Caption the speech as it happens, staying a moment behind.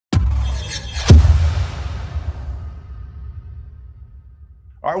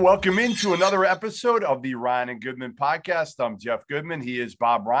All right, welcome into another episode of the Ryan and Goodman podcast. I'm Jeff Goodman. He is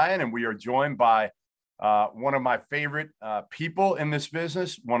Bob Ryan, and we are joined by one of my favorite people in this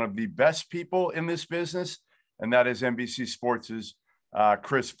business, one of the best people in this business, and that is NBC Sports'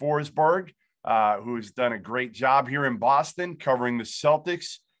 Chris Forsberg, who has done a great job here in Boston covering the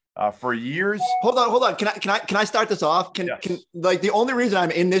Celtics for years. Hold on. Can I start this off? Can the only reason I'm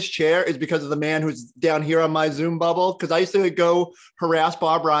in this chair is because of the man who's down here on my Zoom bubble. Because I used to go harass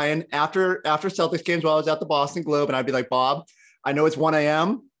Bob Ryan after Celtics games while I was at the Boston Globe, and I'd be like, Bob, I know it's 1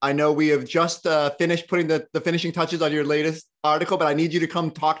 a.m. I know we have just finished putting the finishing touches on your latest article, but I need you to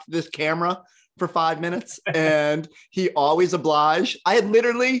come talk to this camera for 5 minutes. And he always obliged. I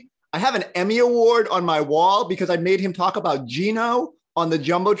have an Emmy Award on my wall because I made him talk about Gino on the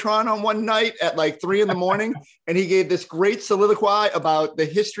Jumbotron on one night at like 3 a.m. And he gave this great soliloquy about the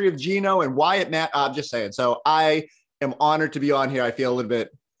history of Gino and why it mattered. I'm just saying. So I am honored to be on here. I feel a little bit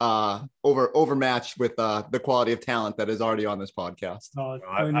overmatched with the quality of talent that is already on this podcast.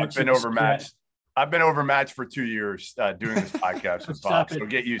 I've been overmatched. I've been overmatched for 2 years doing this podcast with Bob. So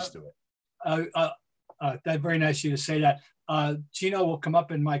get used to it. That's very nice of you to say that. Gino will come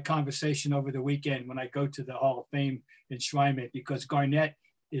up in my conversation over the weekend when I go to the Hall of Fame enshrinement because Garnett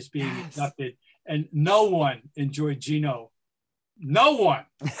is being inducted, and no one enjoyed Gino. No one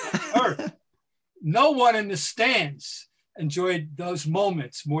on earth, no one in the stands enjoyed those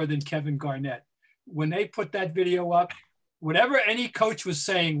moments more than Kevin Garnett. When they put that video up, whatever any coach was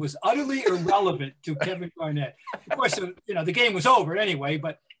saying was utterly irrelevant to Kevin Garnett. Of course, the game was over anyway,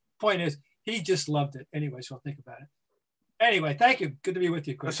 but point is, he just loved it. Anyway, so I'll think about it. Anyway, thank you. Good to be with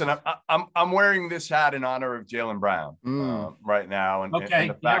you, Chris. Listen, I'm wearing this hat in honor of Jaylen Brown right now, and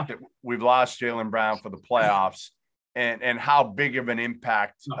the fact that we've lost Jaylen Brown for the playoffs, and how big of an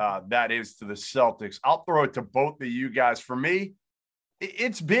impact that is to the Celtics. I'll throw it to both of you guys. For me,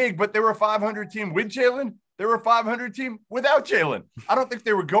 it's big, but they were a 500 team with Jaylen. They were a 500 team without Jaylen. I don't think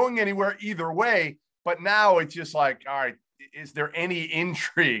they were going anywhere either way. But now it's just like, all right, is there any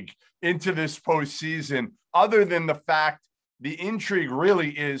intrigue into this postseason other than the fact? The intrigue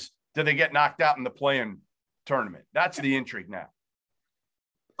really is, do they get knocked out in the play-in tournament? That's the intrigue now.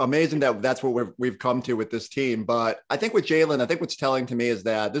 Amazing that's what we've come to with this team. But I think with Jaylen, I think what's telling to me is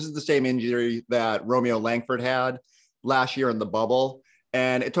that this is the same injury that Romeo Langford had last year in the bubble.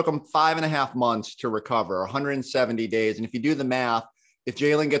 And it took him 5.5 months to recover, 170 days. And if you do the math, if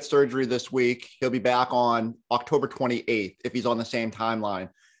Jaylen gets surgery this week, he'll be back on October 28th if he's on the same timeline.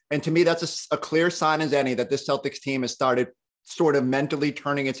 And to me, that's a clear sign as any that this Celtics team has started sort of mentally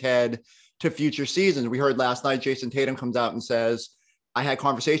turning its head to future seasons. We heard last night, Jason Tatum comes out and says, I had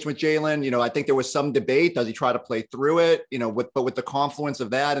conversation with Jaylen. I think there was some debate. Does he try to play through it? But with the confluence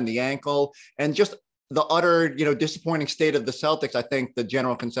of that and the ankle and just the utter, disappointing state of the Celtics, I think the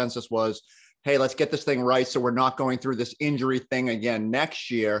general consensus was, hey, let's get this thing right so we're not going through this injury thing again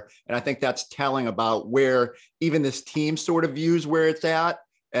next year. And I think that's telling about where even this team sort of views where it's at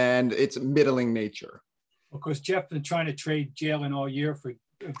and its middling nature. Of course, Jeff been trying to trade Jaylen all year for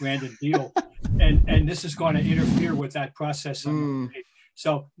Bradley Beal, and this is going to interfere with that process.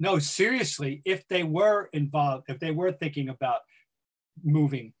 So, no, seriously, if they were involved, if they were thinking about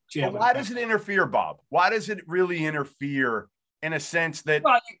moving Jaylen. Well, why does it interfere, Bob? Why does it really interfere in a sense that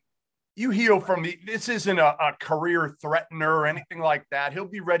you heal from this isn't a career threatener or anything like that. He'll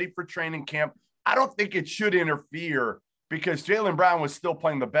be ready for training camp. I don't think it should interfere because Jaylen Brown was still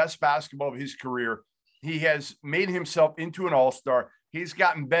playing the best basketball of his career. He has made himself into an all-star. He's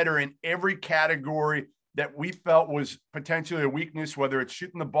gotten better in every category that we felt was potentially a weakness, whether it's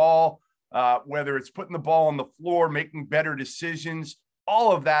shooting the ball, whether it's putting the ball on the floor, making better decisions,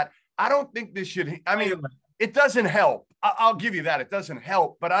 all of that. I don't think this should – it doesn't help. I'll give you that. It doesn't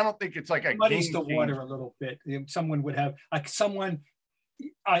help, but I don't think it's like a muddies the water a little bit. Someone would have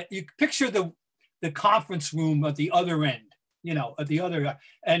 – you picture the conference room at the other end. At the other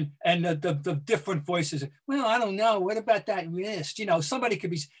and the different voices. Well, I don't know. What about that wrist? Somebody could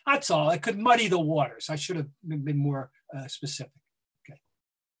be. That's all. It could muddy the waters. I should have been more specific. Okay.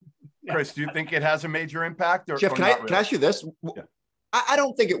 Chris, do you think it has a major impact? Or, Jeff, can I ask you this? Yeah. I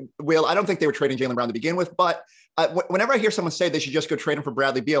don't think it will. I don't think they were trading Jaylen Brown to begin with. But whenever I hear someone say they should just go trade him for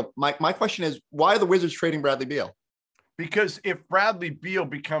Bradley Beal, my question is, why are the Wizards trading Bradley Beal? Because if Bradley Beal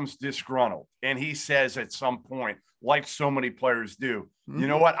becomes disgruntled and he says at some point, like so many players do, you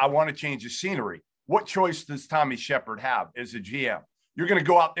know what? I want to change the scenery. What choice does Tommy Shepard have as a GM? You're going to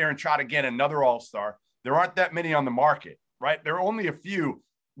go out there and try to get another all-star. There aren't that many on the market, right? There are only a few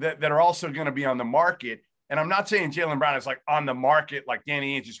that are also going to be on the market. And I'm not saying Jaylen Brown is like on the market, like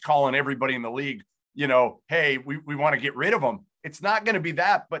Danny Ainge is calling everybody in the league, hey, we want to get rid of him. It's not going to be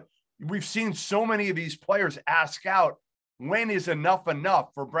that, but we've seen so many of these players ask out, when is enough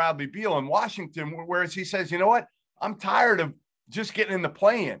for Bradley Beal in Washington? Whereas he says, you know what? I'm tired of just getting in the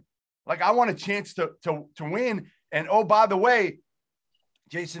play-in. Like, I want a chance to win. And, oh, by the way,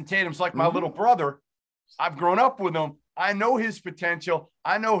 Jason Tatum's like my little brother. I've grown up with him. I know his potential.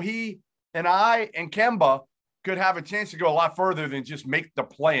 I know he and I and Kemba could have a chance to go a lot further than just make the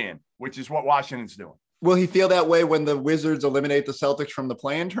play-in, which is what Washington's doing. Will he feel that way when the Wizards eliminate the Celtics from the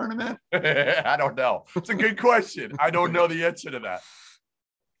play-in tournament? I don't know. It's a good question. I don't know the answer to that.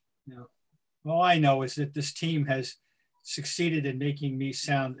 No. All I know is that this team has succeeded in making me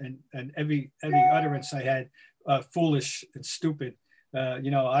sound, and every utterance I had foolish and stupid.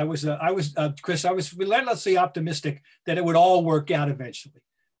 I was Chris, I was relentlessly optimistic that it would all work out eventually.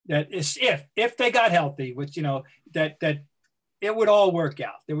 That is, if they got healthy, which, that it would all work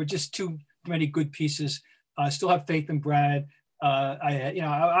out. There were just too many good pieces. I still have faith in Brad.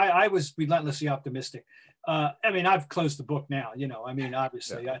 I was relentlessly optimistic. I've closed the book now,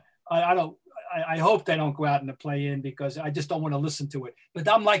 obviously. Yeah. I hope they don't go out in the play-in, because I just don't want to listen to it. But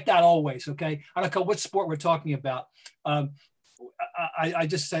I'm like that always, okay? I don't care what sport we're talking about. I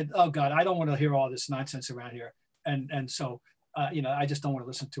just said, oh, God, I don't want to hear all this nonsense around here. And so, I just don't want to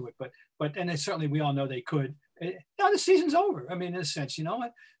listen to it. But certainly we all know they could. Now the season's over. In a sense,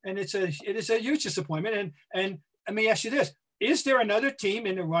 and it is a huge disappointment. And let me ask you this. Is there another team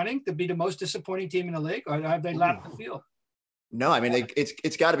in the running to be the most disappointing team in the league, or have they lapped the field? No,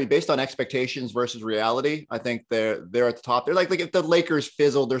 it's got to be based on expectations versus reality. I think they're at the top. They're like if the Lakers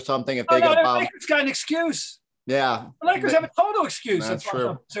fizzled or something, if they got the Lakers got an excuse. Yeah, the Lakers have a total excuse. That's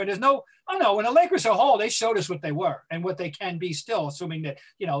true. So there's no. Oh no, when the Lakers are whole, they showed us what they were and what they can be still, assuming that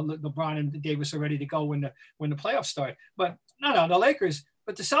LeBron and Davis are ready to go when the playoffs start. But no, the Lakers.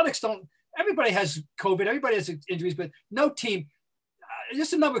 But the Celtics don't. Everybody has COVID. Everybody has injuries, but no team.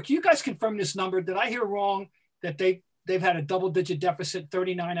 Just a number. Can you guys confirm this number? Did I hear wrong that they've had a double-digit deficit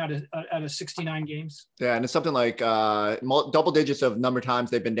 39 out of 69 games? Yeah, and it's something like double digits of number of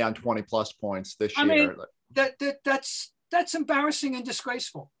times they've been down 20+ points this year. That's embarrassing and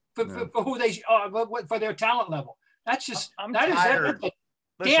disgraceful for who they are, for their talent level. That's just that's a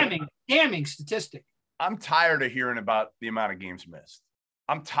damning statistic. I'm tired of hearing about the amount of games missed.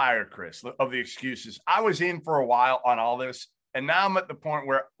 I'm tired, Chris, of the excuses. I was in for a while on all this, and now I'm at the point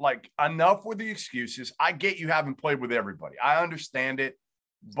where, like, enough with the excuses. I get you haven't played with everybody. I understand it.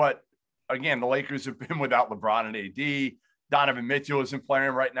 But, again, the Lakers have been without LeBron and AD. Donovan Mitchell isn't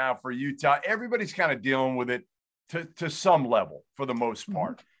playing right now for Utah. Everybody's kind of dealing with it to some level for the most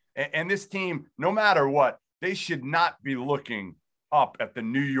part. Mm-hmm. And this team, no matter what, they should not be looking up at the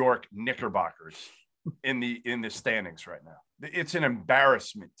New York Knickerbockers in the standings right now. It's an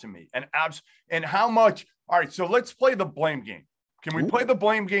embarrassment to me. And how much – all right, so let's play the blame game. Can we play the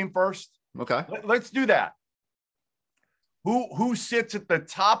blame game first? Okay. Let's do that. Who sits at the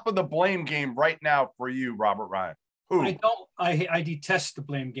top of the blame game right now for you, Robert Ryan? Who? I detest the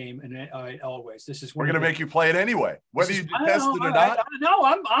blame game, and I always. We're going to make you play it anyway, whether you detest it or not. No,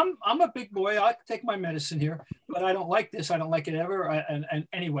 I'm a big boy. I take my medicine here, but I don't like this. I don't like it ever. And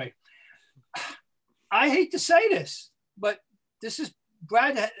anyway, I hate to say this, but this is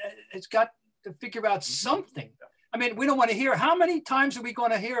Brad has got to figure out something. We don't want to hear. How many times are we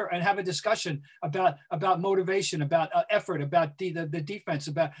going to hear and have a discussion about motivation, about effort, about the defense,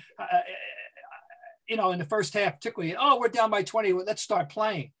 about in the first half, particularly, we're down by 20. Let's start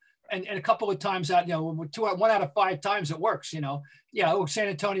playing. And a couple of times out, 1 out of 5 times it works, San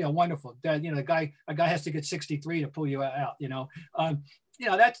Antonio, wonderful. A guy has to get 63 to pull you out,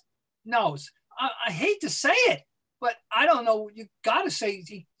 that's no, I hate to say it, but I don't know. You got to say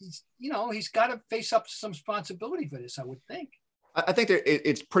he's got to face up to some responsibility for this, I would think. I think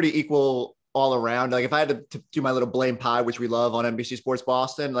it's pretty equal all around. Like if I had to do my little blame pie, which we love on NBC Sports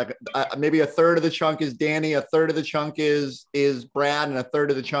Boston, like maybe a third of the chunk is Danny, a third of the chunk is Brad, and a third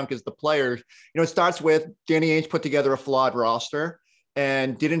of the chunk is the players. It starts with Danny Ainge put together a flawed roster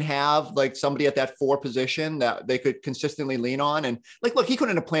and didn't have like somebody at that 4 position that they could consistently lean on. And like, look, he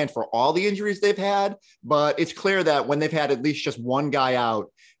couldn't have planned for all the injuries they've had, but it's clear that when they've had at least just one guy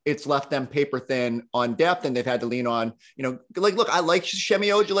out, it's left them paper thin on depth, and they've had to lean on, like, look, I like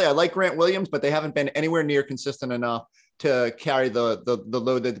Shemi Ojale, I like Grant Williams, but they haven't been anywhere near consistent enough to carry the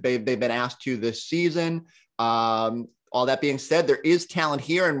load that they've been asked to this season. All that being said, there is talent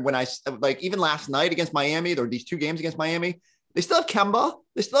here. And when even last night against Miami, or these 2 games against Miami, they still have Kemba,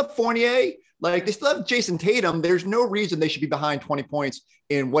 they still have Fournier, like they still have Jason Tatum. There's no reason they should be behind 20 points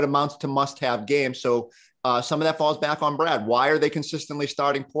in what amounts to must-have games. So some of that falls back on Brad. Why are they consistently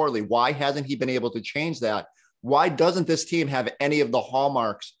starting poorly? Why hasn't he been able to change that? why doesn't this team have any of the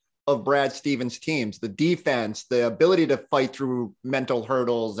hallmarks of Brad Stevens' teams? The defense, the ability to fight through mental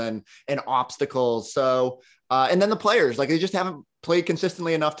hurdles and obstacles. So, and then the players, like they just haven't played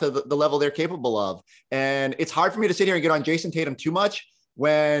consistently enough to the level they're capable of. And it's hard for me to sit here and get on Jason Tatum too much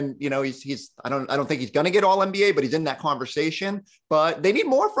when, you know, he's I don't think he's going to get all NBA, but he's in that conversation. But they need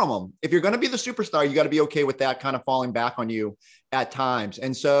more from him. If you're going to be the superstar, you got to be okay with that kind of falling back on you at times.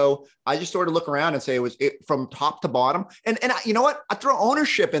 And so I just sort of look around and say it from top to bottom. And you know what? I throw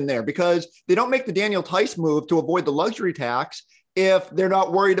ownership in there because they don't make the Daniel Tice move to avoid the luxury tax if they're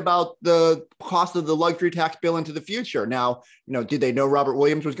not worried about the cost of the luxury tax bill into the future. Now, you know, did they know Robert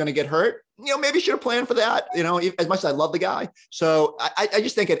Williams was going to get hurt? You know, maybe should have planned for that, you know, as much as I love the guy. So I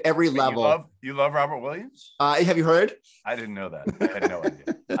just think at every level. You love Robert Williams? Have you heard? I didn't know that.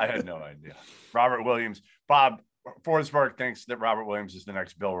 I had no idea. Robert Williams. Bob Forsberg thinks that Robert Williams is the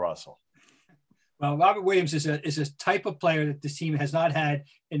next Bill Russell. Well, Robert Williams is a type of player that this team has not had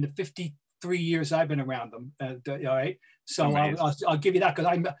in the 53 years I've been around them. All right. So I'll give you that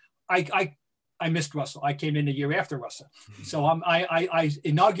because I missed Russell. I came in the year after Russell. So I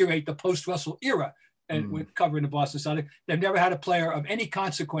inaugurate the post-Russell era and with covering the Boston Celtics. They've never had a player of any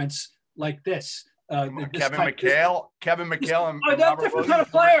consequence like this. Kevin McHale and that's different kind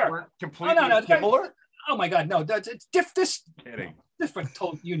of player. Completely similar. Oh my God, no, it's different.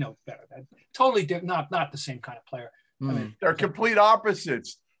 You know better. Totally different. Not the same kind of player. I mean, they're complete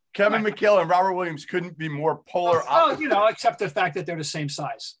opposites. Kevin McHale and Robert Williams couldn't be more polar opposites. You know, except the fact that they're the same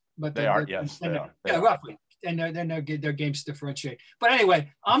size. But they are, yes. They are. Roughly. And their games differentiate. But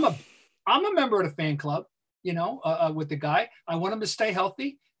anyway, I'm a member of the fan club, you know, with the guy. I want him to stay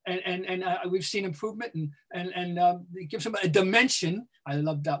healthy. And we've seen improvement and it gives them a dimension. I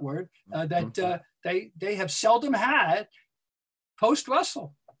love that word that they have seldom had post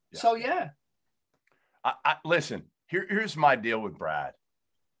Russell. Yeah. So yeah. Listen. Here's my deal with Brad.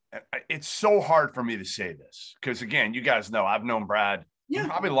 It's so hard for me to say this because again, you guys know I've known Brad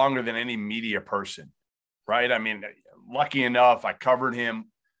probably longer than any media person, right? I mean, lucky enough, I covered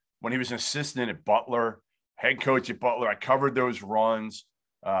him when he was an assistant at Butler, head coach at Butler. I covered those runs.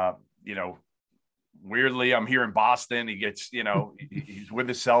 You know, weirdly, I'm here in Boston. He gets, you know, he's with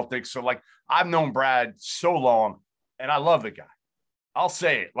the Celtics. So like I've known Brad so long and I love the guy. I'll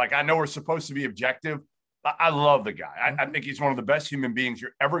say it. Like I know we're supposed to be objective. I love the guy. I think he's one of the best human beings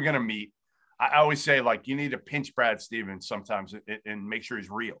you're ever going to meet. I always say like you need to pinch Brad Stevens sometimes and make sure he's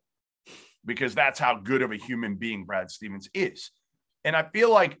real because that's how good of a human being Brad Stevens is. And I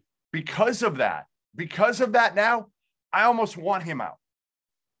feel like because of that now, I almost want him out.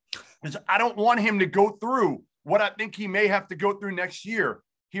 Because I don't want him to go through what I think he may have to go through next year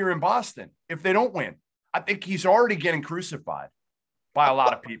here in Boston if they don't win. I think he's already getting crucified by a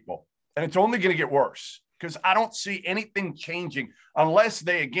lot of people, and it's only going to get worse because I don't see anything changing unless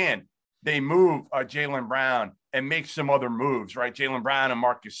they move Jaylen Brown and make some other moves, right? Jaylen Brown and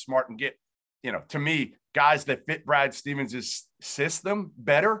Marcus Smart and get, you know, to me, guys that fit Brad Stevens' system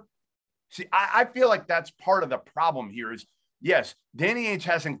better. See, I feel like that's part of the problem here is, yes, Danny Ainge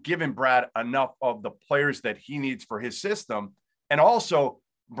hasn't given Brad enough of the players that he needs for his system. And also,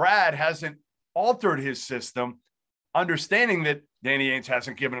 Brad hasn't altered his system, understanding that Danny Ainge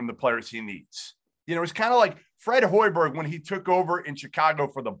hasn't given him the players he needs. You know, it's kind of like Fred Hoiberg when he took over in Chicago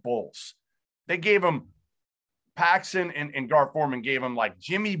for the Bulls. They gave him Paxson and Gar Forman gave him like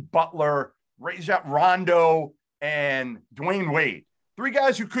Jimmy Butler, Rondo, and Dwayne Wade. Three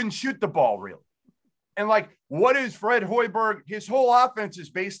guys who couldn't shoot the ball really. And like, what is Fred Hoiberg? His whole offense is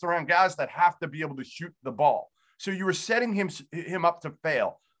based around guys that have to be able to shoot the ball. So you were setting him up to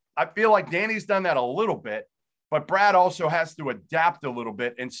fail. I feel like Danny's done that a little bit, but Brad also has to adapt a little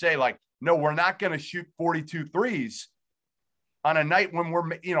bit and say like, no, we're not going to shoot 42 threes on a night when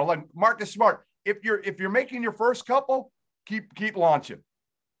we're, you know, like Marcus Smart. If you're making your first couple, keep launching.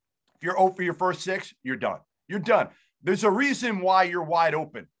 If you're 0 for your first 6, you're done. You're done. There's a reason why you're wide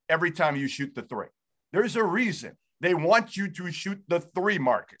open every time you shoot the 3. There's a reason. They want you to shoot the 3,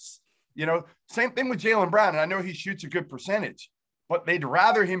 Marcus. You know, same thing with Jaylen Brown. And I know he shoots a good percentage, but they'd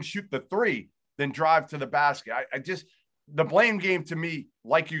rather him shoot the 3 than drive to the basket. I just, the blame game to me,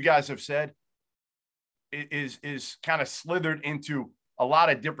 like you guys have said, is kind of slithered into a lot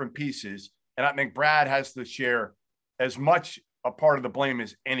of different pieces. And I think Brad has to share as much a part of the blame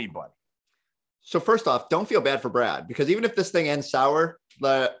as anybody. So first off, don't feel bad for Brad, because even if this thing ends sour,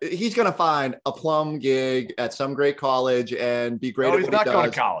 he's going to find a plum gig at some great college and be great. No, he's not going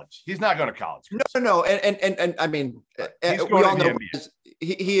to college. He's not going to college. No. And I mean, we all know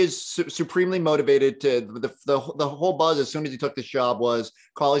he is supremely motivated to the whole buzz as soon as he took this job was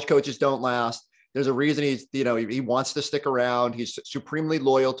college coaches don't last. There's a reason he's, he wants to stick around. He's supremely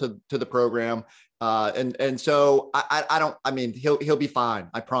loyal to the program. And so he'll be fine.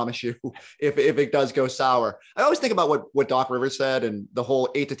 I promise you, if it does go sour. I always think about what Doc Rivers said and the whole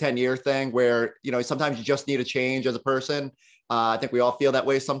 8 to 10 year thing where, sometimes you just need a change as a person. I think we all feel that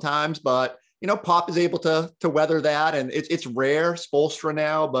way sometimes, but Pop is able to weather that, and it's rare. Spoelstra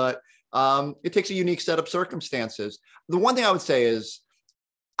now, but it takes a unique set of circumstances. The one thing I would say is,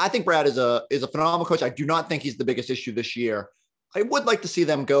 I think Brad is a phenomenal coach. I do not think he's the biggest issue this year. I would like to see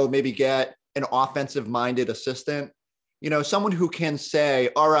them go maybe get an offensive-minded assistant. Someone who can say,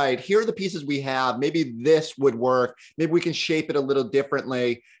 all right, here are the pieces we have. Maybe this would work. Maybe we can shape it a little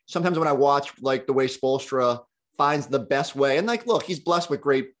differently. Sometimes when I watch like the way Spoelstra finds the best way, and like, look, he's blessed with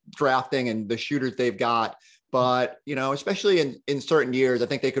great drafting and the shooters they've got. But, especially in certain years, I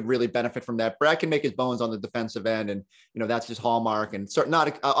think they could really benefit from that. Brad can make his bones on the defensive end, and, that's his hallmark. And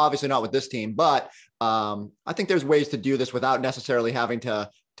not obviously not with this team, but I think there's ways to do this without necessarily having to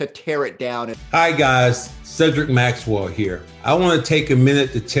tear it down. Hi, guys. Cedric Maxwell here. I want to take a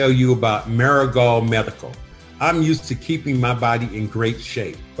minute to tell you about Marigold Medical. I'm used to keeping my body in great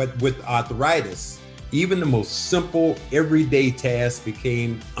shape, but with arthritis, even the most simple everyday tasks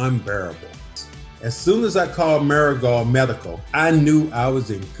became unbearable. As soon as I called Marigold Medical, I knew I was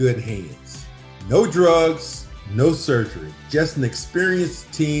in good hands. No drugs, no surgery, just an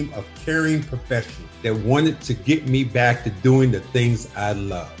experienced team of caring professionals that wanted to get me back to doing the things I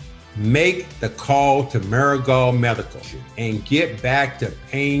love. Make the call to Marigold Medical and get back to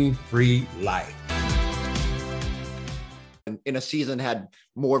pain-free life. In a season had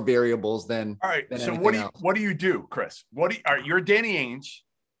more variables than. All right. So what do you do, Chris? You're Danny Ainge.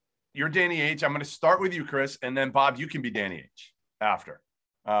 You're Danny Ainge. I'm going to start with you, Chris, and then Bob, you can be Danny Ainge after.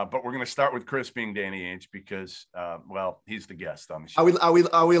 But we're going to start with Chris being Danny Ainge because, he's the guest on the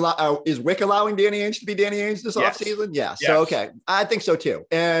show. Is Wick allowing Danny Ainge to be Danny Ainge this offseason? Yeah. Yes. So, okay. I think so too.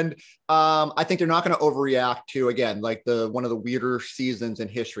 And I think they're not going to overreact to, again, like one of the weirder seasons in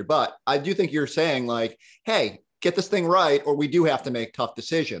history. But I do think you're saying like, hey, get this thing right, or we do have to make tough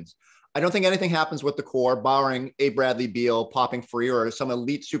decisions. I don't think anything happens with the core, barring a Bradley Beal popping free or some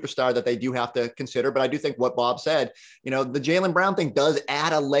elite superstar that they do have to consider. But I do think what Bob said, the Jaylen Brown thing does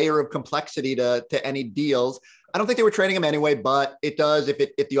add a layer of complexity to any deals. I don't think they were trading him anyway, but it does.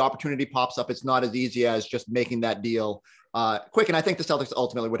 If the opportunity pops up, it's not as easy as just making that deal quick. And I think the Celtics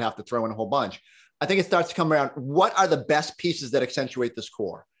ultimately would have to throw in a whole bunch. I think it starts to come around. What are the best pieces that accentuate this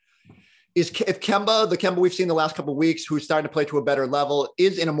core? If Kemba, the Kemba we've seen the last couple of weeks, who's starting to play to a better level,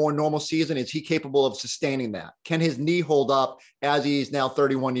 is in a more normal season, is he capable of sustaining that? Can his knee hold up as he's now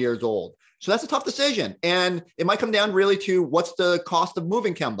 31 years old? So that's a tough decision. And it might come down really to what's the cost of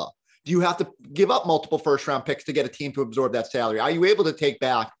moving Kemba? Do you have to give up multiple first-round picks to get a team to absorb that salary? Are you able to take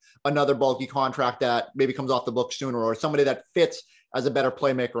back another bulky contract that maybe comes off the book sooner, or somebody that fits as a better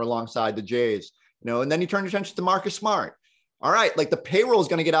playmaker alongside the Jays? And then you turn your attention to Marcus Smart. All right, like the payroll is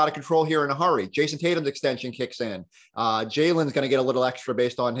going to get out of control here in a hurry. Jason Tatum's extension kicks in. Jalen's going to get a little extra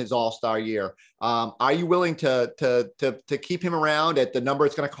based on his all-star year. Are you willing to keep him around at the number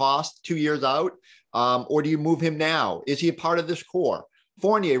it's going to cost 2 years out? Or do you move him now? Is he a part of this core?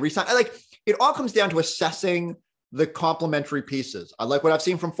 Fournier, resign. Like, it all comes down to assessing the complementary pieces. I like what I've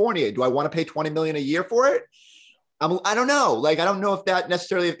seen from Fournier. Do I want to pay $20 million a year for it? I don't know. Like, I don't know if that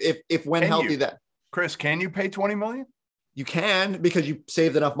necessarily, if when healthy that. Chris, can you pay $20 million? You can, because you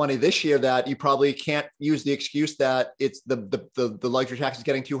saved enough money this year that you probably can't use the excuse that it's the luxury tax is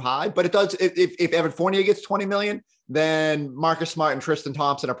getting too high. But it does. If Evan Fournier gets $20 million, then Marcus Smart and Tristan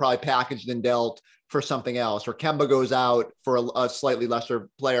Thompson are probably packaged and dealt for something else, or Kemba goes out for a slightly lesser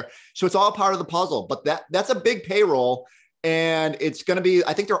player. So it's all part of the puzzle. But that's a big payroll, and it's going to be.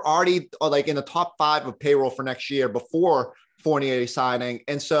 I think they're already like in the top 5 of payroll for next year before Fournier signing.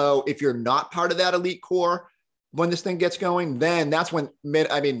 And so if you're not part of that elite core when this thing gets going, then that's when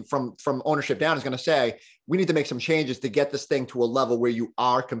from ownership down is going to say, we need to make some changes to get this thing to a level where you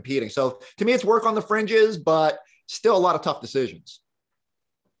are competing. So to me, it's work on the fringes, but still a lot of tough decisions.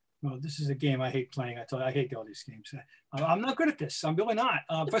 Well, this is a game I hate playing. I hate all these games. I'm not good at this. I'm really not.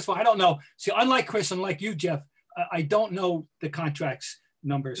 First of all, I don't know. See, unlike Chris, unlike you, Jeff, I don't know the contracts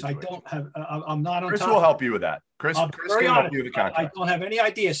numbers. I don't have, I'm not on Chris top. Chris will help you with that. Chris can help you with the contract. I don't have any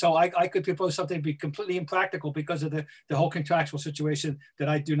idea. So I could propose something to be completely impractical because of the whole contractual situation that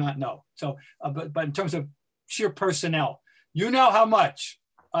I do not know. So, but in terms of sheer personnel, you know how much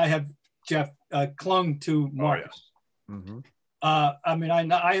I have, Jeff, clung to Marcus. Oh, yes. Mm-hmm.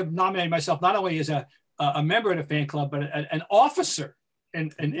 I have nominated myself not only as a member of the fan club, but an officer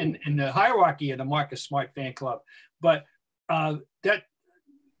in the hierarchy of the Marcus Smart fan club. But that,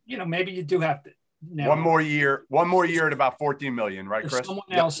 maybe you do have to now. One more year at about 14 million, right, Chris? Someone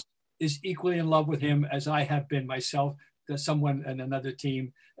else is equally in love with him as I have been myself. There's someone in another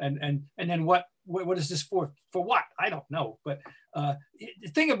team, and then what is this for? For what? I don't know. But the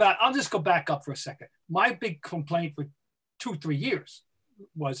thing about, I'll just go back up for a second. My big complaint for 2-3 years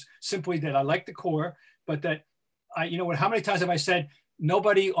was simply that I like the core, but that how many times have I said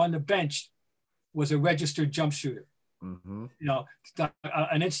nobody on the bench was a registered jump shooter? Mm-hmm.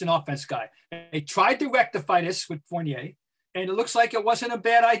 An instant offense guy. They tried to rectify this with Fournier, and it looks like it wasn't a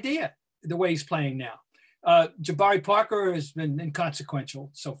bad idea the way he's playing now. Jabari Parker has been inconsequential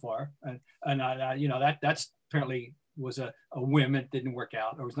so far, and that's apparently was a whim. It didn't work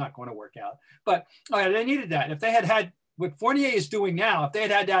out, or was not going to work out. But they needed that. If they had what Fournier is doing now, if they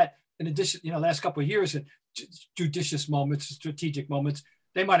had that in addition, last couple of years, and judicious moments, strategic moments,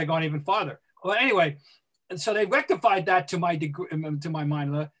 they might have gone even farther. Well, anyway, and so they rectified that to my degree, to my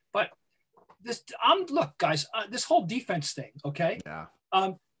mind. But look, guys, this whole defense thing, okay? Yeah.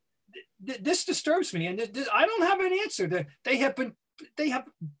 This disturbs me, and I don't have an answer. They have been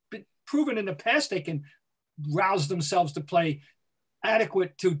proven in the past they can rouse themselves to play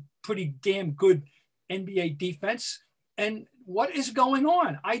adequate to pretty damn good NBA defense. And what is going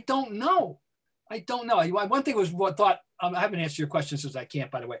on? I don't know. One thing was what thought. I haven't answered your question since I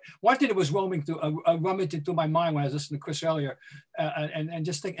can't, by the way. One thing that was rummaging through my mind when I was listening to Chris earlier, and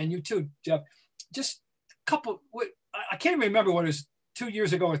just think, and you too, Jeff, just a couple. I can't even remember what it was 2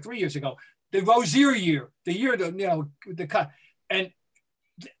 years ago or 3 years ago. The Rozier year, the year the cut, and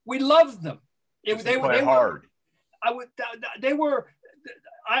we loved them. They were hard. They were.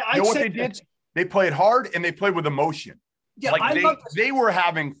 You know what they did? They played hard and they played with emotion. Yeah, they were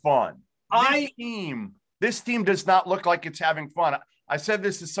having fun. This team does not look like it's having fun. I said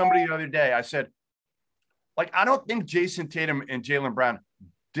this to somebody the other day. I said, I don't think Jason Tatum and Jaylen Brown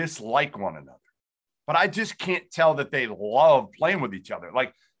dislike one another, but I just can't tell that they love playing with each other.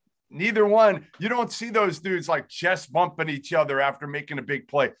 Neither one, you don't see those dudes chest bumping each other after making a big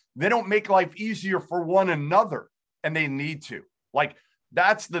play. They don't make life easier for one another, and they need to.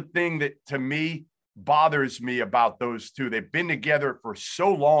 That's the thing that to me bothers me about those two. They've been together for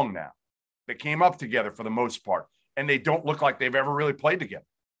so long now. They came up together for the most part, and they don't look like they've ever really played together.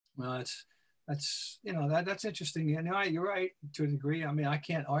 Well, that's interesting. You're right to a degree. I mean, I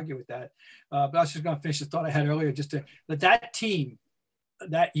can't argue with that. But I was just going to finish the thought I had earlier, that team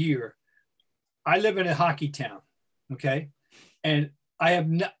that year. I live in a hockey town, okay, and I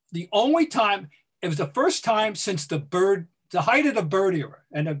have the only time. It was the first time since the height of the Bird era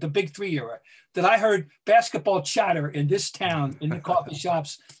and of the Big Three era that I heard basketball chatter in this town, in the coffee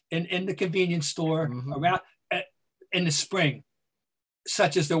shops, in the convenience store, mm-hmm. around in the spring,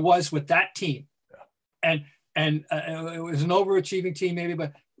 such as there was with that team. Yeah. And it was an overachieving team maybe,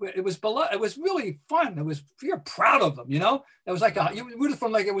 but it was really fun. You're proud of them, It was you rooted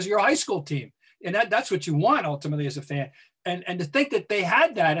from it was your high school team. And that's what you want ultimately as a fan. And to think that they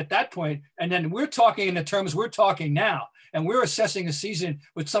had that at that point, and then we're talking in the terms we're talking now, and we're assessing a season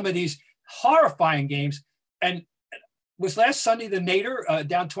with some of these horrifying games. And was last Sunday the Nader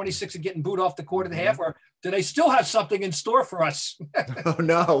down 26 and getting booed off the court at the half, or do they still have something in store for us? Oh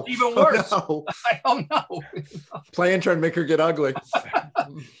no! Even worse. Oh, no. I don't know. Playing trying to make her get ugly.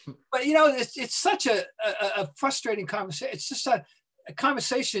 But it's such a frustrating conversation. It's just a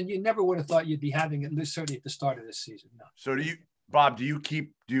conversation you never would have thought you'd be having, at least certainly at the start of this season. No. So Bob, do you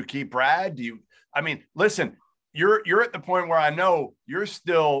keep Brad? Listen, you're at the point where I know you're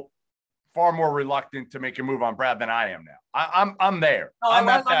still far more reluctant to make a move on Brad than I am now. I'm there. No, I'm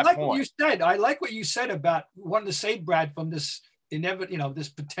at that like point. What you said. I like what you said about wanting to save Brad from this this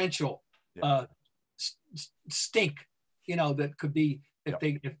potential stink, that could be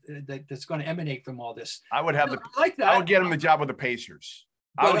that's going to emanate from all this. I would have like that. I would get him the job with the Pacers.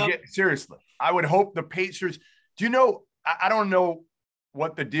 Seriously. I would hope the Pacers. Do you know? I don't know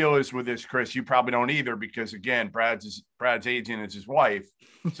what the deal is with this, Chris. You probably don't either, because again, Brad's agent is his wife,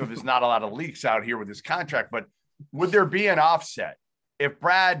 so there's not a lot of leaks out here with his contract. But would there be an offset if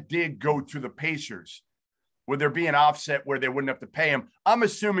Brad did go to the Pacers? Would there be an offset where they wouldn't have to pay him? I'm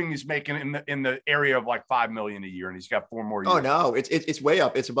assuming he's making in the area of $5 million a year, and he's got 4 more years. Oh no, it's way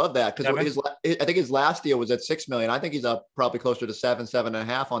up. It's above that, because I think his last deal was at $6 million. I think he's up probably closer to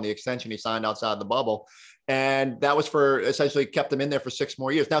 7.5 on the extension he signed outside the bubble, and that was for essentially kept him in there for 6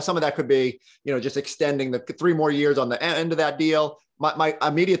 more years. Now some of that could be just extending the 3 more years on the end of that deal. My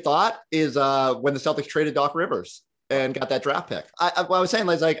immediate thought is when the Celtics traded Doc Rivers and got that draft pick. What I was saying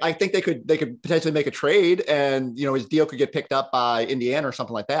is I think they could potentially make a trade, and his deal could get picked up by Indiana or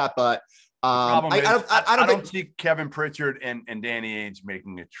something like that. But I don't see Kevin Pritchard and Danny Ainge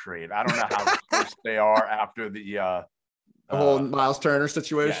making a trade. I don't know how close they are after the whole Miles Turner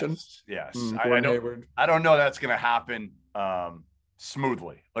situation. Yes. I don't know that's going to happen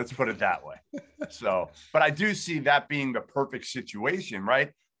smoothly. Let's put it that way. But I do see that being the perfect situation,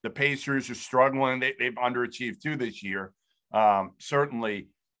 right? The Pacers are struggling. They've underachieved too this year, certainly.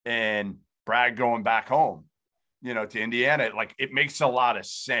 And Brad going back home, to Indiana, like it makes a lot of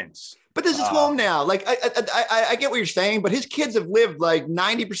sense. But this is home now. Like I get what you're saying, but his kids have lived like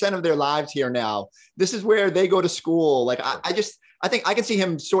 90% of their lives here now. This is where they go to school. Like I think I can see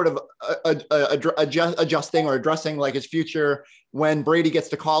him sort of adjusting or addressing like his future when Brady gets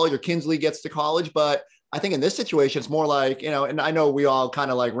to college or Kinsley gets to college. But I think in this situation, it's more like, and I know we all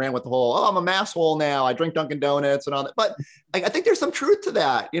kind of like ran with the whole, I'm a masshole now. I drink Dunkin' Donuts and all that. But I think there's some truth to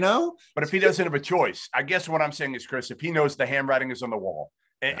that, But if he doesn't have a choice, I guess what I'm saying is, Chris, if he knows the handwriting is on the wall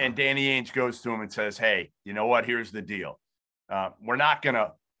and Danny Ainge goes to him and says, hey, you know what? Here's the deal. We're not going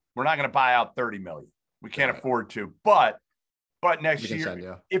to buy out $30 million. We can't afford to, but next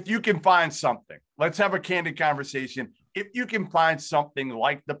year, if you can find something, let's have a candid conversation. If you can find something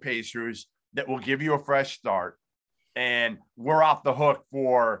like the Pacers that will give you a fresh start and we're off the hook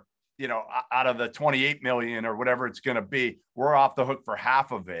for, out of the 28 million or whatever it's going to be, we're off the hook for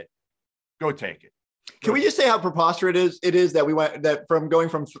half of it. Go take it. Can we just say how preposterous it is that we went that from going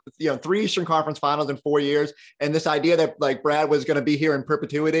from 3 Eastern Conference Finals in 4 years, and this idea that like Brad was going to be here in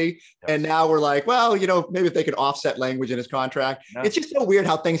perpetuity, and now we're like, well, maybe if they could offset language in his contract. It's just so weird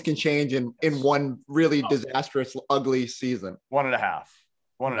how things can change in one really disastrous, ugly season. 1.5.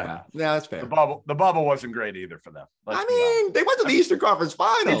 1.5. Yeah, that's fair. The bubble wasn't great either for them. They went to the Eastern Conference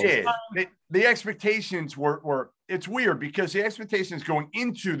Finals. They did. The expectations were. It's weird because the expectations going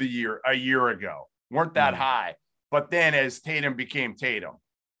into the year a year ago weren't that high, but then as Tatum became Tatum,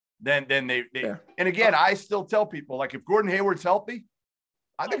 then they and again, I still tell people, like, if Gordon Hayward's healthy,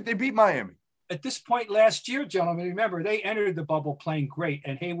 I think they beat Miami. At this point last year, gentlemen, remember, they entered the bubble playing great,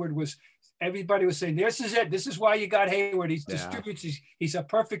 and Hayward everybody was saying, this is it. This is why you got Hayward. He distributes. He's a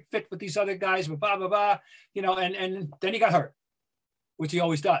perfect fit with these other guys, blah, blah, blah, and then he got hurt, which he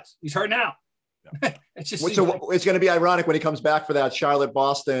always does. He's hurt now. Yeah. It's going to be ironic when he comes back for that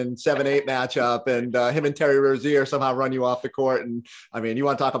Charlotte-Boston 7-8 matchup, and him and Terry Rozier somehow run you off the court. And you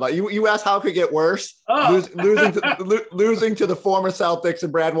want to talk about you asked how it could get worse. Losing to the former Celtics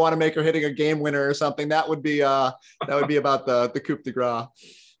and Brad Wanamaker hitting a game winner or something. That would be about the coup de grace.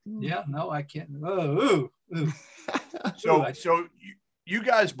 Yeah, no, I can't. So you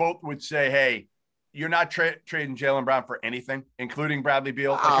guys both would say, hey, you're not trading Jaylen Brown for anything, including Bradley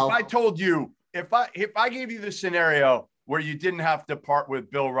Beal. Wow. Like if I told you, if I gave you the scenario where you didn't have to part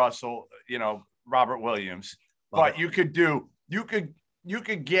with Bill Russell, Robert Williams, but you could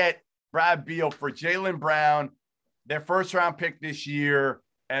get Brad Beal for Jaylen Brown, their first round pick this year,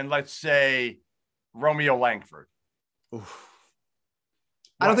 and let's say Romeo Langford. Oof.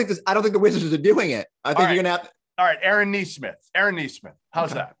 I don't think the Wizards are doing it. I think you're gonna have. All right, Aaron Nesmith.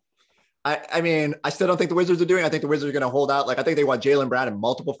 How's that? I still don't think the Wizards are doing it. I think the Wizards are going to hold out. Like, I think they want Jaylen Brown and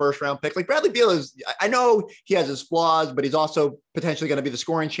multiple first-round picks. Like, Bradley Beal I know he has his flaws, but he's also potentially going to be the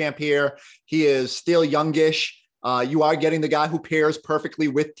scoring champ here. He is still youngish. You are getting the guy who pairs perfectly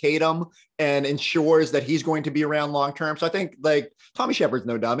with Tatum and ensures that he's going to be around long-term. So I think, like, Tommy Shepard's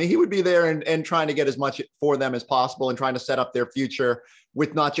no dummy. He would be there and trying to get as much for them as possible and trying to set up their future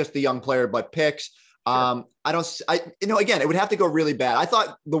with not just the young player, but picks. Sure. Again, it would have to go really bad. I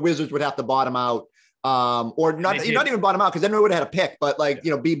thought the Wizards would have to bottom out, or not even bottom out, because then we would have had a pick, but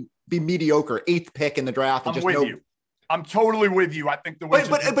be mediocre, 8th pick in the draft. And I'm totally with you. I think the Wizards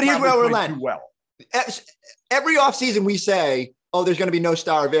but here's where we're at. Well. Every offseason we say, there's going to be no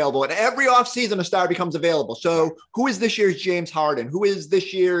star available. And every offseason a star becomes available. So who is this year's James Harden? Who is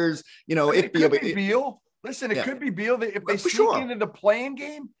this year's, it could be Beal. Listen, it could be Beal. If they sneak into the playing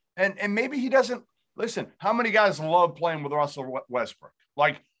game and maybe he doesn't. Listen, how many guys love playing with Russell Westbrook?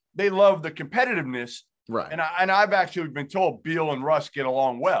 Like, they love the competitiveness. Right. And I've actually been told Beal and Russ get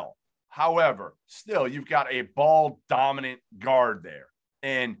along well. However, still, you've got a ball-dominant guard there.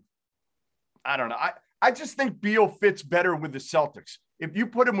 And I don't know. I just think Beal fits better with the Celtics. If you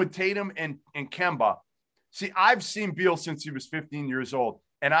put him with Tatum and Kemba, see, I've seen Beal since he was 15 years old,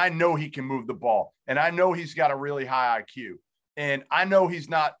 and I know he can move the ball. And I know he's got a really high IQ. And I know he's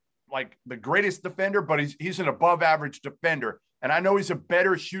not like the greatest defender, but he's an above average defender. And I know he's a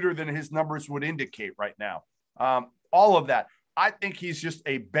better shooter than his numbers would indicate right now. All of that. I think he's just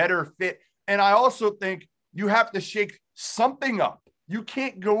a better fit. And I also think you have to shake something up. You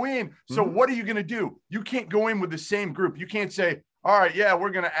can't go in. So what are you going to do? You can't go in with the same group. You can't say, all right, yeah,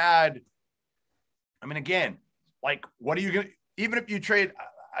 we're going to add, I mean, again, like, what are you going to, even if you trade,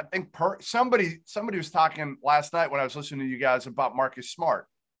 I think somebody was talking last night when I was listening to you guys about Marcus Smart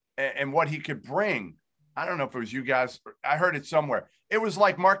and what he could bring. I don't know if it was you guys. I heard it somewhere. It was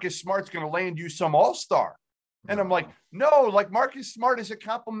like Marcus Smart's going to land you some all-star. And I'm like, no, like Marcus Smart is a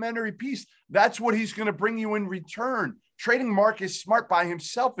complimentary piece. That's what he's going to bring you in return. Trading Marcus Smart by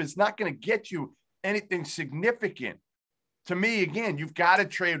himself is not going to get you anything significant. To me, again, you've got to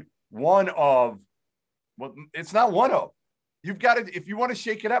trade one of, well, it's not one of. You've got to, if you want to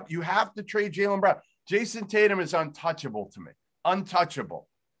shake it up, you have to trade Jaylen Brown. Jason Tatum is untouchable to me. Untouchable.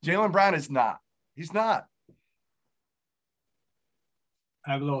 Jaylen Brown is not. He's not.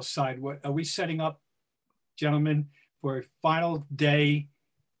 I have a little side. What are we setting up, gentlemen, for a final day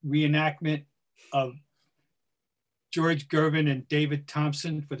reenactment of George Gervin and David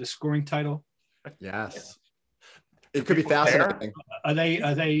Thompson for the scoring title? Yes. It could be fascinating. Are they?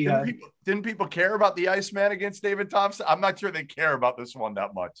 Didn't people care about the Iceman against David Thompson? I'm not sure they care about this one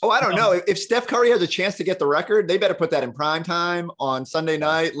that much. Oh, I don't know. If Steph Curry has a chance to get the record, they better put that in prime time on Sunday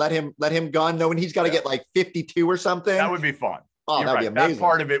night. Let him gun, knowing he's got to get like 52 or something. That would be fun. Oh, You're that'd be amazing. That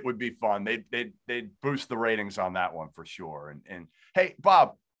part of it would be fun. They'd boost the ratings on that one for sure. And hey,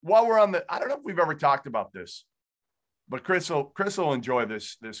 Bob, while we're on I don't know if we've ever talked about this, but Chris will enjoy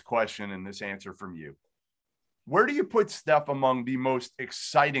this question and this answer from you. Where do you put Steph among the most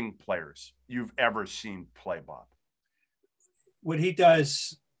exciting players you've ever seen play, Bob? What he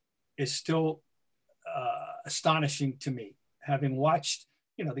does is still astonishing to me, having watched,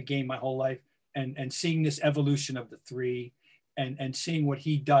 the game my whole life and seeing this evolution of the three and seeing what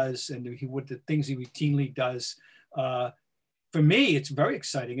he does and what the things he routinely does. For me, it's very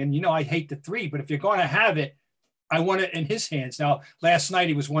exciting. And, I hate the three, but if you're going to have it, I want it in his hands. Now, last night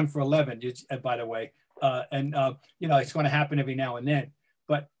he was 1 for 11, by the way. It's going to happen every now and then.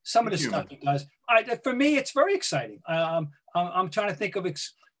 But some of the stuff he does, for me, it's very exciting. I'm trying to think of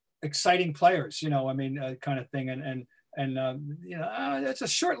exciting players, kind of thing. And it's a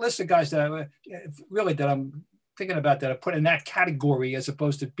short list of guys that I'm thinking about that are put in that category as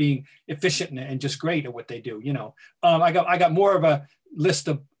opposed to being efficient and just great at what they do. I got more of a list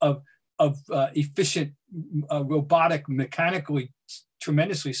of efficient, robotic, mechanically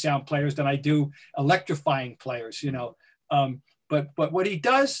tremendously sound players than I do electrifying players, but what he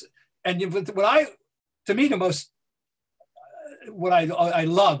does, and to me, the most, what I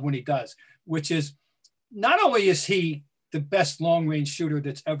love when he does, which is not only is he the best long range shooter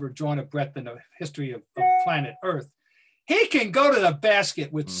that's ever drawn a breath in the history of planet Earth, he can go to the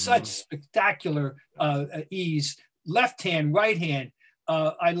basket with such spectacular ease, left hand, right hand.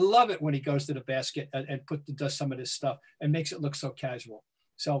 I love it when he goes to the basket and does some of this stuff and makes it look so casual.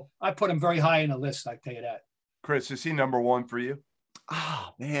 So I put him very high in the list. I tell you that. Chris, is he number one for you?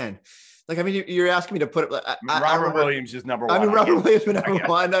 Oh man, you're asking me to put it. Robert Williams is number one. Robert Williams is number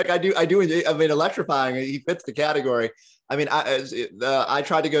one. Like I do. Electrifying. He fits the category. I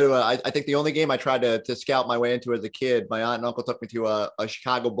tried to go to I think the only game I tried to scout my way into as a kid, my aunt and uncle took me to a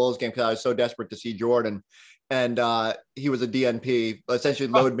Chicago Bulls game because I was so desperate to see Jordan. And he was a DNP, essentially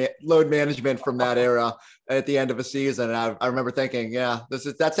load management from that era at the end of a season. And I remember thinking,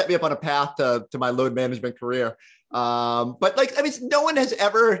 that set me up on a path to my load management career. But no one has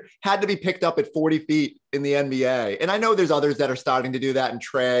ever had to be picked up at 40 feet in the NBA. And I know there's others that are starting to do that, and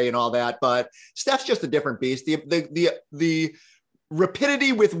Trey and all that, but Steph's just a different beast. The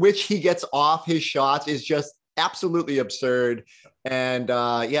rapidity with which he gets off his shots is just absolutely absurd. And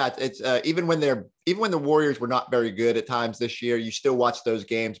it's even when the Warriors were not very good at times this year, you still watch those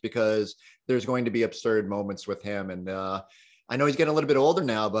games because there's going to be absurd moments with him. And I know he's getting a little bit older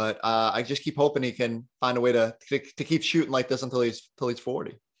now, but I just keep hoping he can find a way to keep shooting like this until he's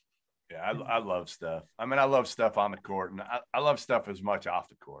 40. Yeah, I love Steph. I love Steph on the court, and I love Steph as much off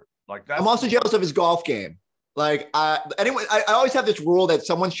the court. I'm also jealous of his golf game. I always have this rule that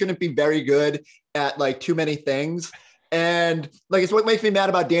someone shouldn't be very good at too many things. And it's what makes me mad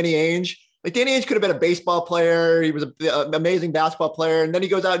about Danny Ainge. Danny Ainge could have been a baseball player. He was an amazing basketball player. And then he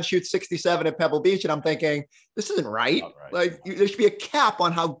goes out and shoots 67 at Pebble Beach. And I'm thinking, this isn't right. There should be a cap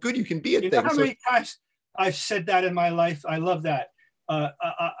on how good you can be at things. Know how many times I've said that in my life? I love that.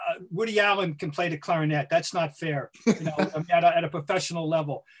 Woody Allen can play the clarinet. That's not fair. At a professional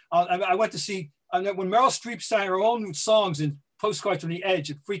level. I went to see when Meryl Streep sang her own songs in Postcards from the Edge.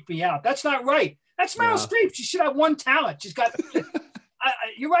 It freaked me out. That's not right. That's Meryl Streep. She should have one talent. She's got.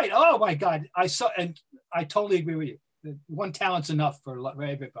 You're right. Oh my God. I totally agree with you. One talent's enough for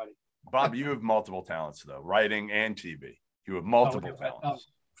everybody. Bob, you have multiple talents though, writing and TV. You have multiple talents.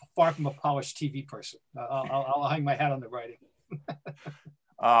 Far from a polished TV person. I'll hang my hat on the writing.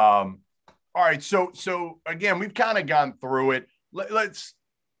 All right. So again, we've kind of gone through it. Let's,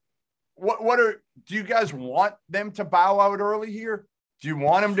 do you guys want them to bow out early here? Do you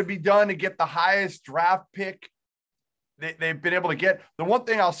want them to be done to get the highest draft pick they've been able to get? The one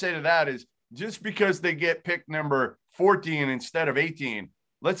thing I'll say to that is, just because they get pick number 14 instead of 18,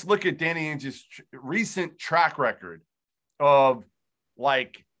 let's look at Danny Ainge's recent track record of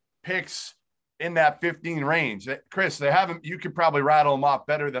like picks in that 15 range. Chris, they haven't, you could probably rattle them off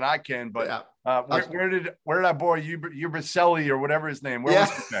better than I can, but where did that boy, Uberselli or whatever his name, where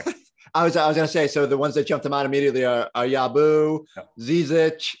was he picked? I was going to say, so the ones that jumped him out immediately are Yabu,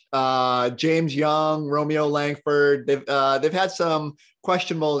 Zizic, James Young, Romeo Langford. They've had some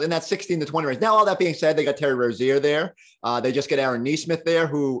questionable in that 16 to 20 range. Now, all that being said, they got Terry Rozier there. They just get Aaron Nesmith there,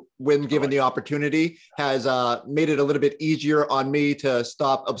 who, when given the opportunity, has made it a little bit easier on me to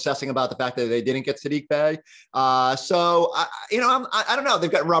stop obsessing about the fact that they didn't get Sadiq Bey. So, I don't know.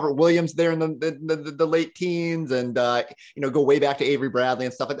 They've got Robert Williams there in the late teens, and go way back to Avery Bradley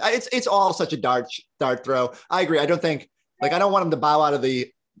and stuff like that. It's all such a dart throw. I agree. I don't want them to bow out of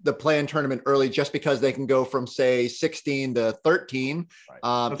the play-in tournament early just because they can go from, say, 16 to 13.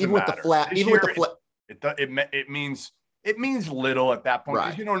 Right. Even with the flat, it means little at that point,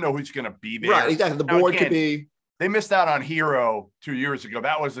 because you don't know who's going to be there. Right, exactly. The board could be. They missed out on Hero 2 years ago.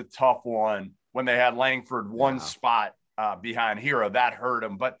 That was a tough one when they had Langford one spot behind Hero. That hurt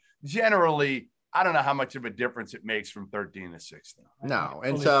them. But generally, I don't know how much of a difference it makes from 13 to 16. No,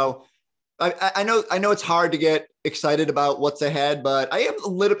 and so I know it's hard to get excited about what's ahead, but I was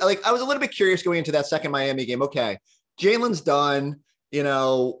a little bit curious going into that second Miami game. Okay, Jaylen's done.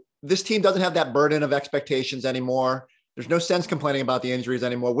 This team doesn't have that burden of expectations anymore. There's no sense complaining about the injuries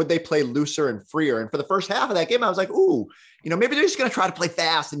anymore. Would they play looser and freer? And for the first half of that game, I was like, ooh, maybe they're just going to try to play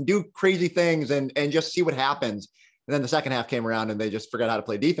fast and do crazy things and just see what happens. And then the second half came around and they just forgot how to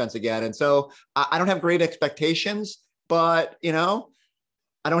play defense again. And so I don't have great expectations, but,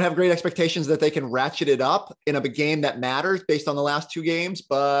 I don't have great expectations that they can ratchet it up in a game that matters based on the last two games.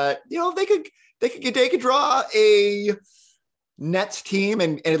 But, they could draw a Nets team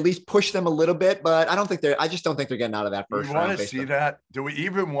and at least push them a little bit, but I just don't think they're getting out of that first round. Do we want to see that? Do we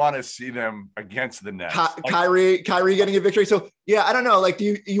even want to see them against the Nets? Kyrie getting a victory. So I don't know.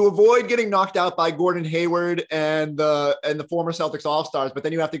 Do you avoid getting knocked out by Gordon Hayward and the former Celtics All-Stars, but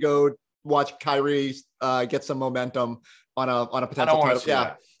then you have to go watch Kyrie get some momentum on a potential title.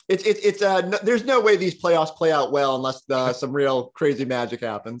 Yeah. It's there's no way these playoffs play out well unless some real crazy magic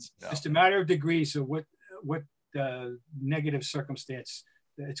happens. No. It's a matter of degrees of what negative circumstance.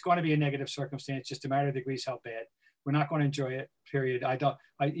 It's going to be a negative circumstance, just a matter of degrees how bad. We're not going to enjoy it, period.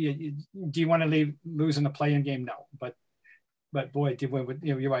 Do you want to lose in the play-in game? No, but boy,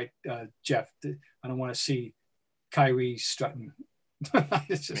 you're right, Jeff. I don't want to see Kyrie strutting.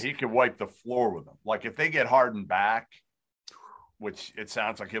 He could wipe the floor with them. Like if they get Harden back, which it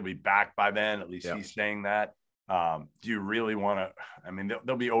sounds like he'll be back by then, at least he's saying that. Do you really want to? I mean,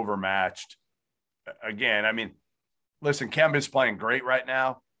 they'll be overmatched. Again, listen, Kemba's playing great right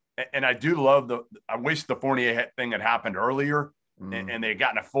now. And I do love I wish the Fournier thing had happened earlier and they had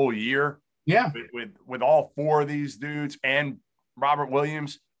gotten a full year. Yeah. With all four of these dudes and Robert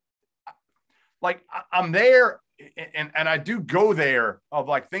Williams. Like I'm there and I do go there of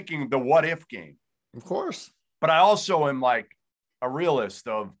thinking the what if game. Of course. But I also am a realist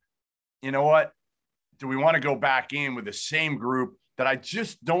of, what? Do we want to go back in with the same group that I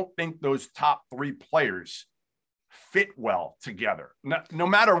just don't think those top three players fit well together? No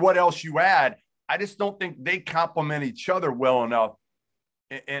matter what else you add, I just don't think they complement each other well enough.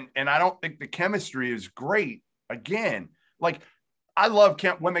 And I don't think the chemistry is great. Again, I love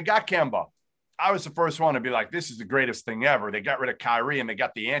when they got Kemba, I was the first one to be like, this is the greatest thing ever. They got rid of Kyrie and they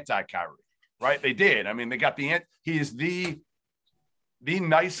got the anti-Kyrie, right? They did. They got he is the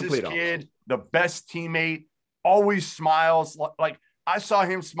nicest kid, the best teammate, always smiles. I saw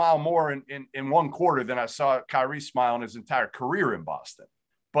him smile more in one quarter than I saw Kyrie smile in his entire career in Boston.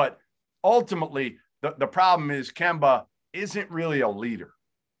 But ultimately, the problem is Kemba isn't really a leader.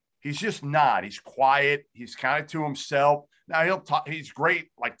 He's just not. He's quiet. He's kind of to himself. Now he'll talk. He's great,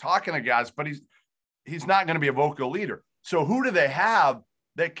 talking to guys, but he's not going to be a vocal leader. So who do they have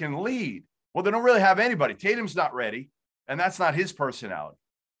that can lead? Well, they don't really have anybody. Tatum's not ready, and that's not his personality.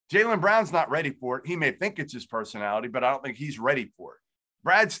 Jaylen Brown's not ready for it. He may think it's his personality, but I don't think he's ready for it.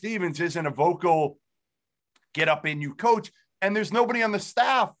 Brad Stevens isn't a vocal get up in you coach, and there's nobody on the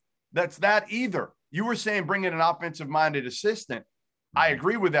staff that's that either. You were saying bring in an offensive-minded assistant. I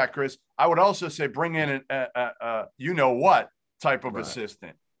agree with that, Chris. I would also say bring in a you-know-what type of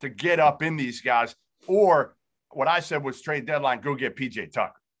assistant to get up in these guys. Or what I said was trade deadline, go get P.J.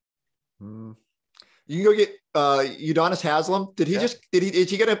 Tucker. You can go get Udonis Haslem. Did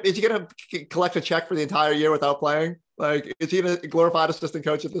he gonna collect a check for the entire year without playing? Like, is he a glorified assistant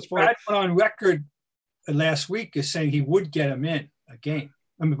coach at this point? Brad went on record last week as saying he would get him in a game.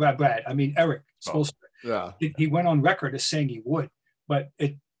 Eric Spoelstra. Yeah. He went on record as saying he would, but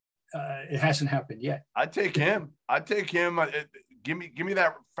it hasn't happened yet. I'd take him. Give me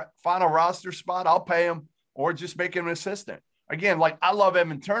that final roster spot. I'll pay him, or just make him an assistant. Again, like, I love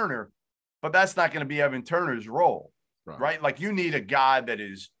Evan Turner, but that's not going to be Evan Turner's role, right? Like, you need a guy that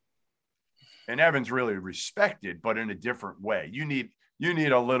is, and Evan's really respected, but in a different way. You need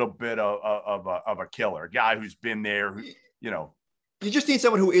a little bit of a killer, a guy who's been there, who, You just need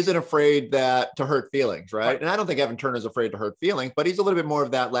someone who isn't afraid to hurt feelings, right? And I don't think Evan Turner's afraid to hurt feelings, but he's a little bit more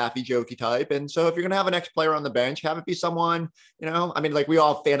of that laughy, jokey type. And so if you're going to have an ex-player on the bench, have it be someone, like, we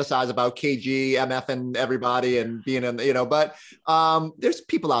all fantasize about KG, MF, and everybody and being in, but there's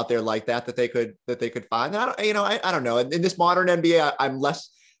people out there like that they could find. And I don't know. In this modern NBA, I'm less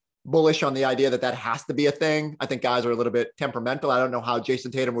bullish on the idea that has to be a thing. I think guys are a little bit temperamental. I don't know how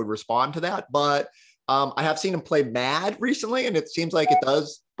Jason Tatum would respond to that, but I have seen him play mad recently, and it seems like it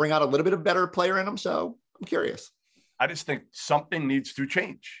does bring out a little bit of better player in him. So I'm curious. I just think something needs to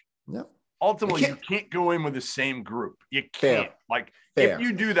change. Yeah. Ultimately, you can't go in with the same group. You can't. Fair. If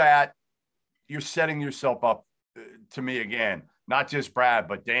you do that, you're setting yourself up, to me, again, not just Brad,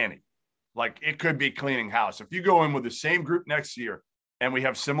 but Danny. Like, it could be cleaning house. If you go in with the same group next year and we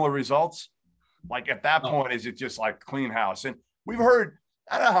have similar results, like, at that point, is it just like clean house? And we've heard,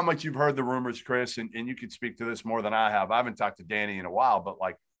 I don't know how much you've heard the rumors, Chris, and you could speak to this more than I have. I haven't talked to Danny in a while, but,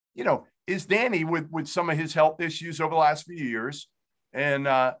 like, is Danny with some of his health issues over the last few years, and,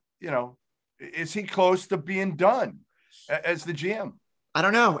 is he close to being done as the GM? I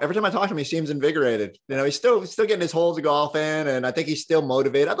don't know. Every time I talk to him, he seems invigorated. He's still getting his holes of golf in, and I think he's still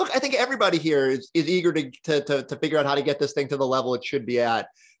motivated. Look, I think everybody here is eager to figure out how to get this thing to the level it should be at.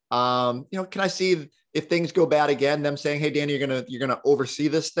 Can I see, if things go bad again, them saying, "Hey, Danny, you're gonna oversee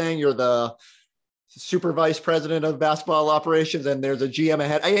this thing. You're the super vice president of basketball operations, and there's a GM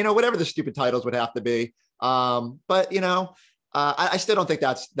ahead." Whatever the stupid titles would have to be. I still don't think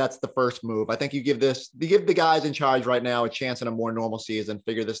that's the first move. I think you give the guys in charge right now a chance in a more normal season,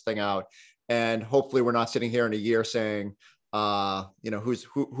 figure this thing out, and hopefully we're not sitting here in a year saying,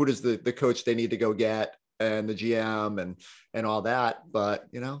 who does the coach they need to go get, and the GM and all that. But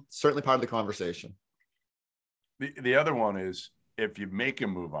certainly part of the conversation. The other one is, if you make a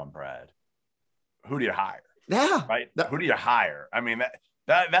move on Brad, who do you hire? Yeah. Right. Who do you hire? I mean,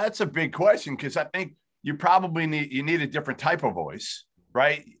 that's a big question, because I think you probably need a different type of voice,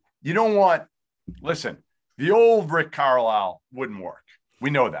 right? You don't want, listen, the old Rick Carlisle wouldn't work.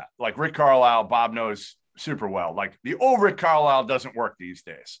 We know that. Like, Rick Carlisle, Bob knows super well. Like, the old Rick Carlisle doesn't work these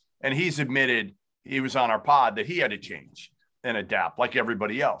days. And he's admitted, he was on our pod, that he had to change and adapt like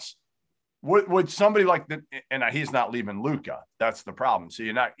everybody else. Would somebody like that, and he's not leaving Luka. That's the problem. So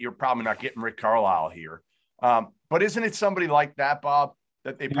you're probably not getting Rick Carlisle here. But isn't it somebody like that, Bob,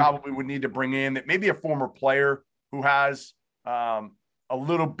 that they probably would need to bring in, that maybe a former player who has a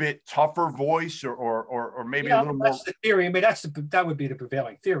little bit tougher voice, or maybe a little more. That's the theory. I mean, that would be the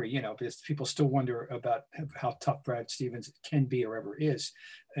prevailing theory, because people still wonder about how tough Brad Stevens can be or ever is.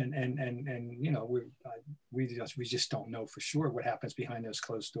 And we just don't know for sure what happens behind those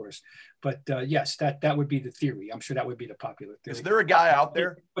closed doors. But yes, that would be the theory. I'm sure that would be the popular theory. Is there a guy out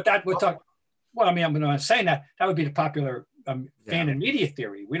there? But that would talk. Well, I mean, I'm not saying that would be the popular fan and media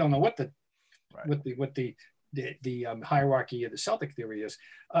theory. We don't know what the hierarchy of the Celtic theory is.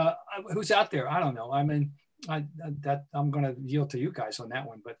 Who's out there? I don't know. I mean, I'm going to yield to you guys on that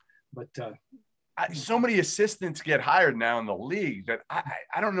one. But so many assistants get hired now in the league that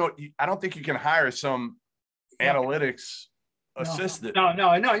I don't know. I don't think you can hire some analytics assistant.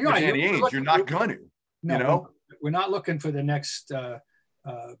 No. You're right. You're not going to. We're not looking for the next.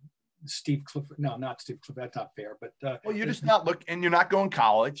 Steve Clifford. No, not Steve Clifford. That's not fair. But well, you're just not looking, and you're not going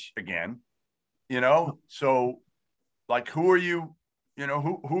college again. So, like, who are you?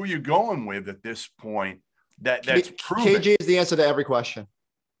 Who are you going with at this point? That's proven. KG is the answer to every question.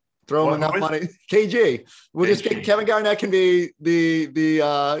 Throw him enough money. KG. We'll just get Kevin Garnett can be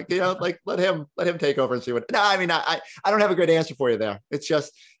let him take over and see what. No, I mean, I don't have a great answer for you there. It's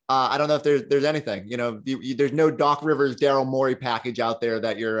just. I don't know if there's anything, there's no Doc Rivers, Daryl Morey package out there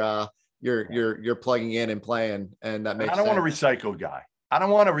that you're plugging in and playing. And that makes I don't want a recycled guy. I don't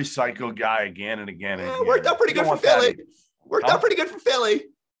want a recycled guy again and again. And again. Worked out pretty good for Philly. Worked out pretty good for Philly.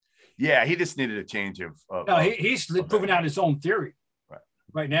 Yeah. He just needed a change of. No, he's proving out his own theory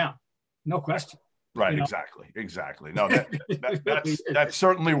right now. No question. Right. Exactly. No, that's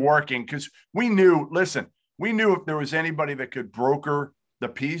certainly working, because we knew if there was anybody that could broker the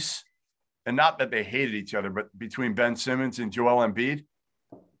peace, and not that they hated each other, but between Ben Simmons and Joel Embiid,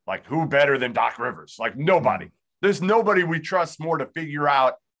 like, who better than Doc Rivers? Like, nobody. There's nobody we trust more to figure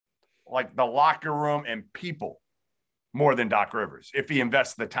out, like, the locker room and people more than Doc Rivers, if he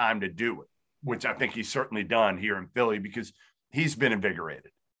invests the time to do it, which I think he's certainly done here in Philly, because he's been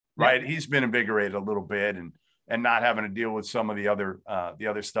invigorated, right? Yeah. He's been invigorated a little bit, and not having to deal with some of the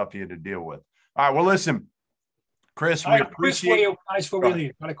other stuff he had to deal with. All right. Well, listen, Chris, we appreciate you guys for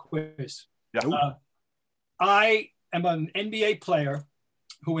really got a quiz. Yeah. I am an NBA player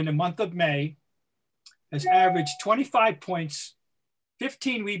who in the month of May has averaged 25 points,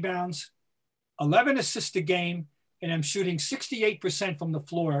 15 rebounds, 11 assists a game, and I'm shooting 68% from the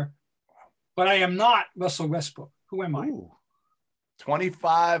floor. But I am not Russell Westbrook. Who am I? Ooh.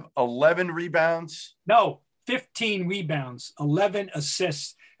 25, 11 rebounds? No, 15 rebounds, 11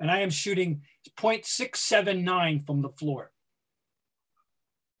 assists, and I am shooting .679 from the floor.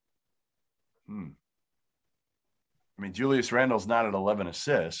 I mean, Julius Randle's not at 11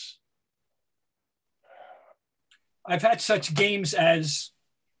 assists. I've had such games as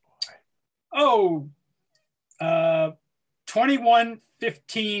 21,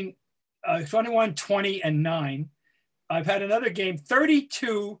 15, 21, 20, and 9. I've had another game,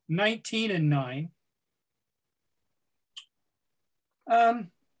 32, 19, and 9.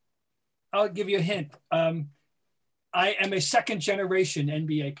 I'll give you a hint. I am a second-generation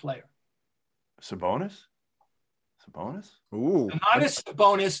NBA player. Sabonis? Ooh. Domantas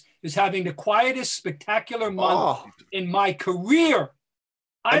Sabonis is having the quietest, spectacular month in my career.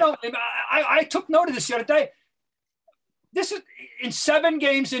 I took note of this the other day. This is in 7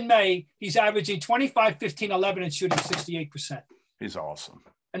 games in May. He's averaging 25, 15, 11, and shooting 68%. He's awesome.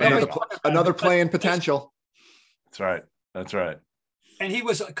 Another play in potential. That's right. And he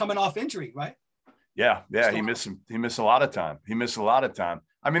was coming off injury, right? Yeah. He missed a lot of time.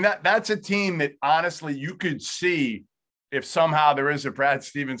 I mean, that's a team that honestly you could see if somehow there is a Brad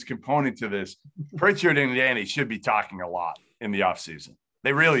Stevens component to this. Pritchard and Danny should be talking a lot in the offseason.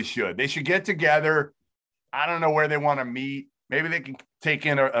 They really should. They should get together. I don't know where they want to meet. Maybe they can take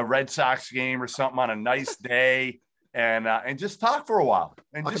in a Red Sox game or something on a nice day and just talk for a while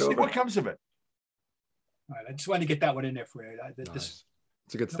and just see what comes of it. All right. I just wanted to get that one in there for you. Nice.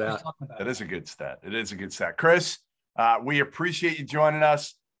 It's a good stat. It is a good stat. Chris, we appreciate you joining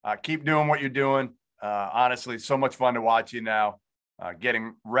us. Keep doing what you're doing. Honestly, so much fun to watch you now.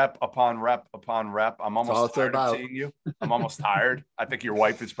 Getting rep upon rep upon rep. I'm almost tired of seeing you. I'm almost tired. I think your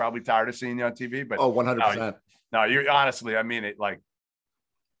wife is probably tired of seeing you on TV. But 100%. No, you honestly, I mean it. Like,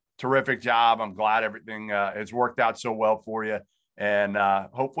 terrific job. I'm glad everything has worked out so well for you, and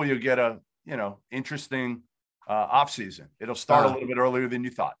hopefully you'll get a interesting offseason. It'll start a little bit earlier than you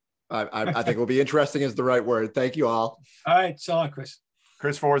thought. I think it will be interesting is the right word. Thank you all. All right, so long, Chris.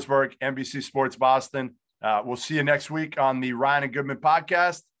 Chris Forsberg, NBC Sports Boston. We'll see you next week on the Ryan and Goodman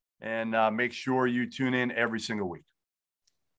podcast, and make sure you tune in every single week.